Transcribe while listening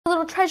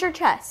little treasure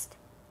chest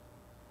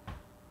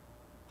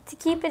to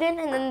keep it in,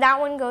 and then that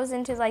one goes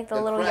into like the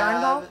little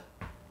yarn ball.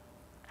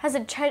 Has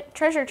a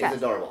treasure chest.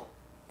 It's adorable.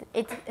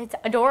 It's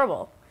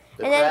adorable.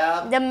 The and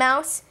crab, then the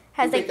mouse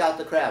has who picked out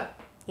the crab?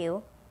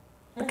 You.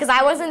 Because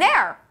I wasn't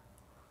there.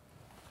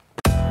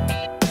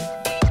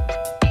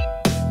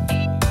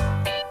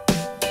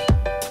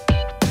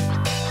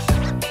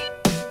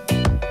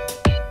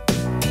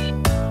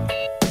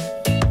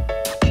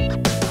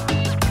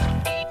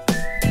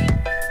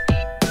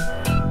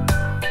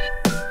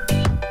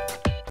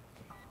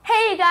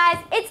 Hey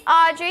guys, it's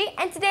Audrey,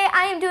 and today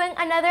I am doing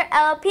another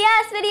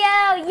LPS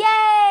video.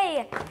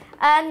 Yay!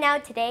 Now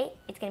today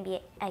it's gonna be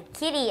a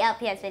kitty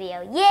LPS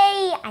video.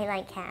 Yay! I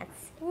like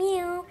cats.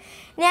 Meow.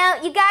 Now,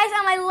 you guys,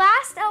 on my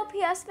last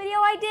LPS video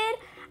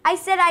I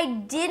said I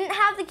didn't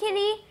have the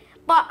kitty,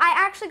 but I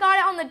actually got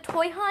it on the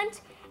toy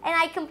hunt, and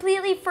I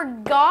completely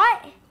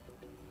forgot.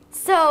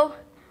 So,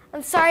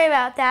 I'm sorry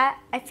about that.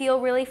 I feel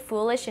really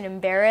foolish and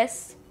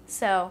embarrassed.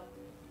 So,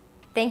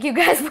 thank you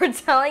guys for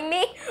telling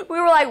me. We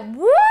were like,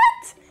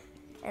 what?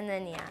 And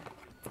then, yeah.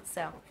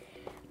 So,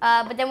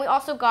 but then we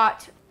also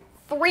got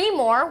 3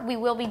 more. We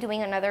will be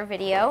doing another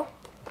video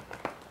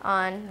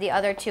on the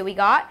other 2 we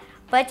got.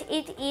 But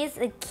it is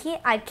a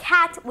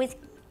cat with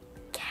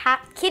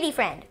kitty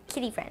friend.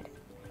 Kitty friend.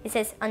 It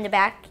says on the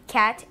back,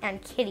 cat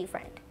and kitty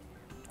friend.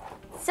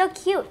 So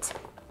cute.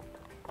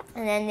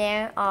 And then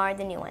there are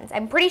the new ones.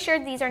 I'm pretty sure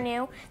these are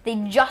new. They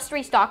just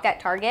restocked at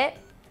Target,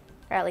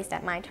 or at least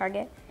at my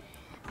Target.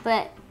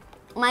 But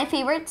my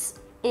favorites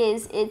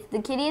is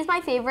the kitty is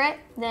my favorite.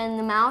 Then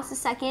the mouse is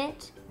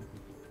second,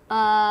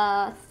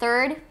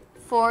 3rd,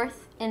 4th,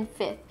 and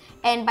 5th.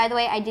 And by the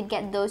way, I did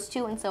get those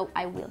 2, and so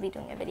I will be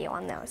doing a video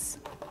on those.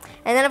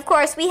 And then of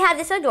course we have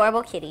this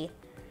adorable kitty.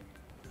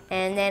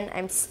 And then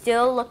I'm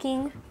still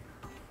looking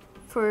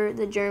for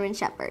the German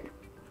Shepherd,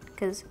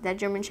 because that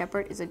German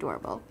Shepherd is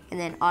adorable. And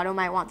then Otto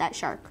might want that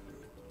shark,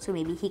 so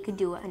maybe he could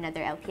do another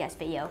LPS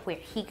video where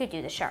he could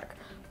do the shark.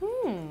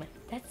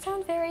 That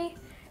sounds very,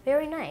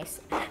 very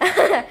nice.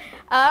 But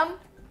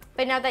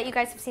now that you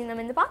guys have seen them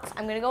in the box,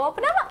 I'm gonna go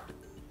open them up.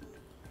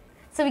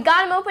 So we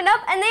got them opened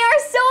up, and they are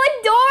so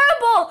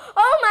adorable!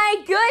 Oh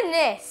my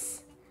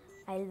goodness!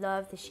 I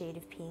love the shade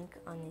of pink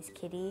on this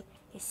kitty.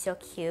 It's so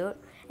cute.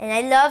 And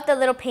I love the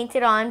little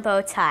painted on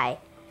bow tie.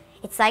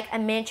 It's like a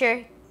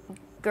miniature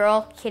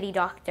girl kitty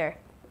doctor.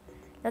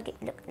 Look,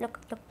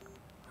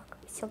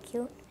 it's so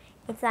cute.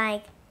 It's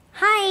like,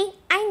 hi,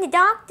 I'm the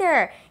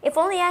doctor. If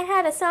only I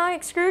had a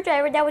sonic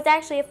screwdriver that was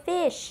actually a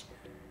fish.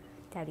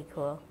 That'd be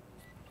cool.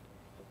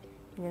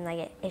 And then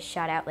like it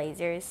shot out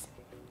lasers.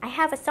 I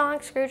have a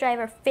sonic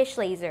screwdriver fish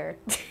laser.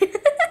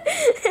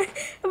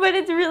 But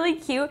it's really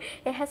cute.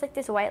 It has like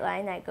this white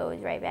line that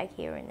goes right back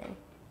here and then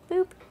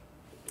boop.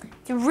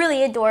 It's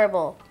really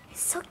adorable.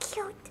 It's so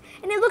cute.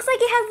 And it looks like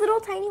it has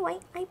little tiny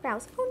white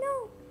eyebrows. Oh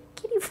no,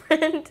 kitty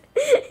friend.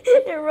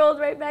 It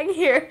rolled right back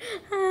here.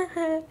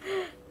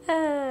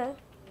 Let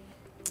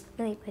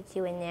me put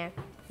you in there.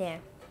 There,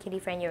 kitty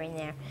friend, you're in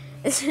there.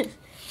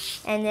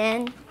 And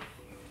then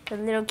the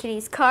little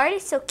kitty's card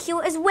is so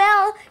cute as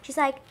well. She's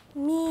like,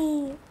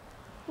 me,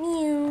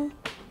 mew,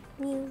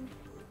 mew.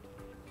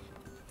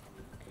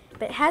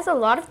 But it has a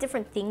lot of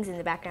different things in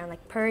the background,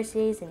 like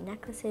purses and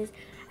necklaces.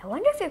 I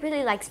wonder if it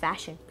really likes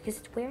fashion because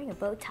it's wearing a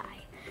bow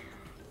tie.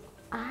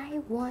 I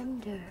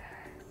wonder.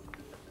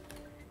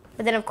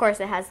 But then of course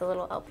it has the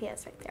little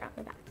LPS right there on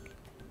the back.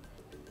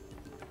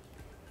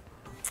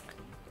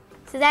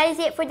 So that is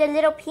it for the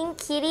little pink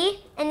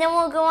kitty. And then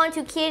we'll go on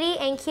to kitty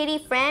and kitty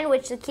friend,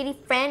 which the kitty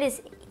friend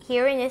is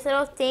here in this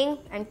little thing.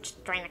 I'm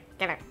just trying to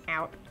get it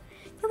out.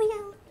 Here we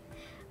go.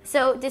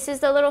 So this is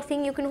the little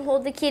thing you can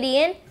hold the kitty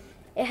in.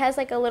 It has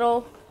like a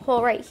little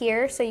hole right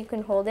here so you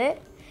can hold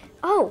it.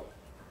 Oh,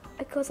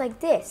 it goes like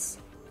this.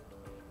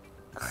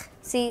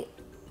 See,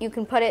 you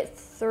can put it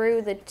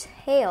through the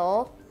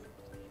tail.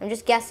 I'm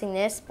just guessing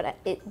this, but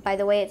by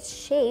the way it's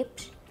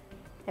shaped,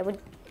 I would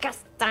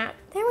guess that.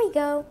 There we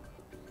go.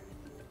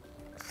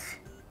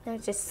 Now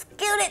just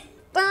scoot it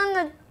down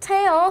the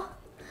tail.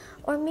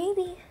 Or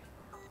maybe,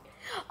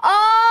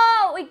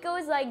 oh, it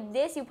goes like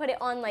this. You put it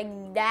on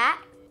like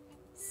that.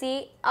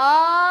 See?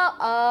 Oh,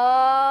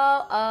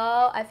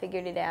 I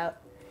figured it out.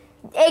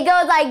 It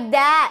goes like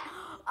that.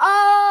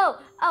 Oh,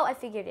 I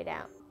figured it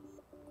out.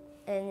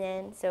 And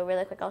then, so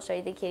really quick, I'll show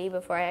you the kitty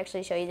before I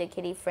actually show you the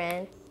kitty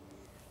friend.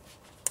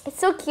 It's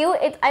so cute.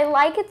 I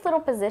like its little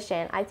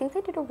position. I think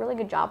they did a really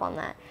good job on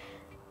that.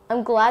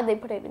 I'm glad they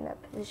put it in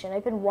that position.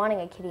 I've been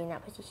wanting a kitty in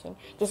that position.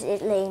 Just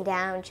it laying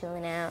down,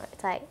 chilling out.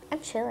 It's like, I'm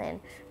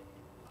chilling.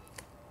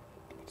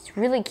 It's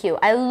really cute.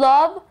 I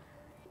love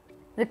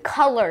the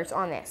colors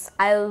on this.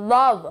 I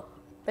love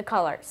the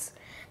colors.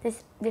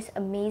 This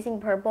amazing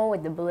purple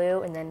with the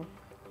blue and then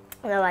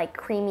the like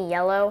creamy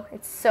yellow.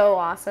 It's so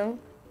awesome.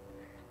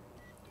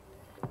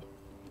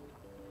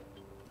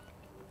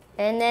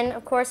 And then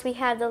of course we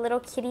have the little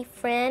kitty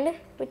friend,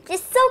 which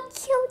is so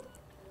cute.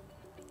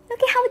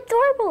 Look at how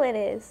adorable it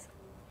is.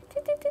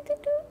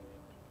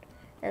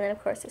 And then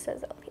of course it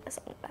says LPS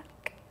on the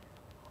back.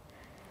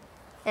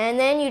 And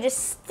then you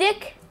just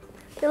stick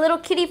the little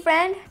kitty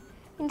friend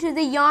into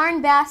the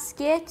yarn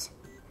basket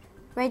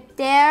right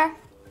there.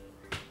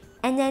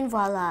 And then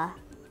voila.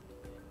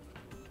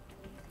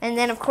 And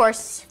then of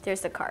course,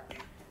 there's the card.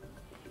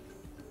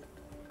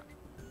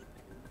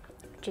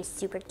 Which is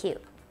super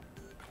cute.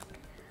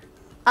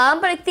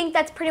 But I think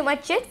that's pretty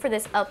much it for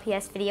this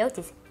LPS video,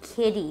 this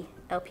kitty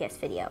LPS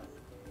video.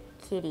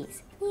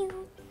 Kitties.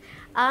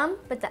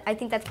 I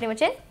think that's pretty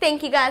much it.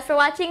 Thank you guys for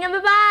watching and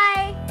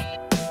bye-bye.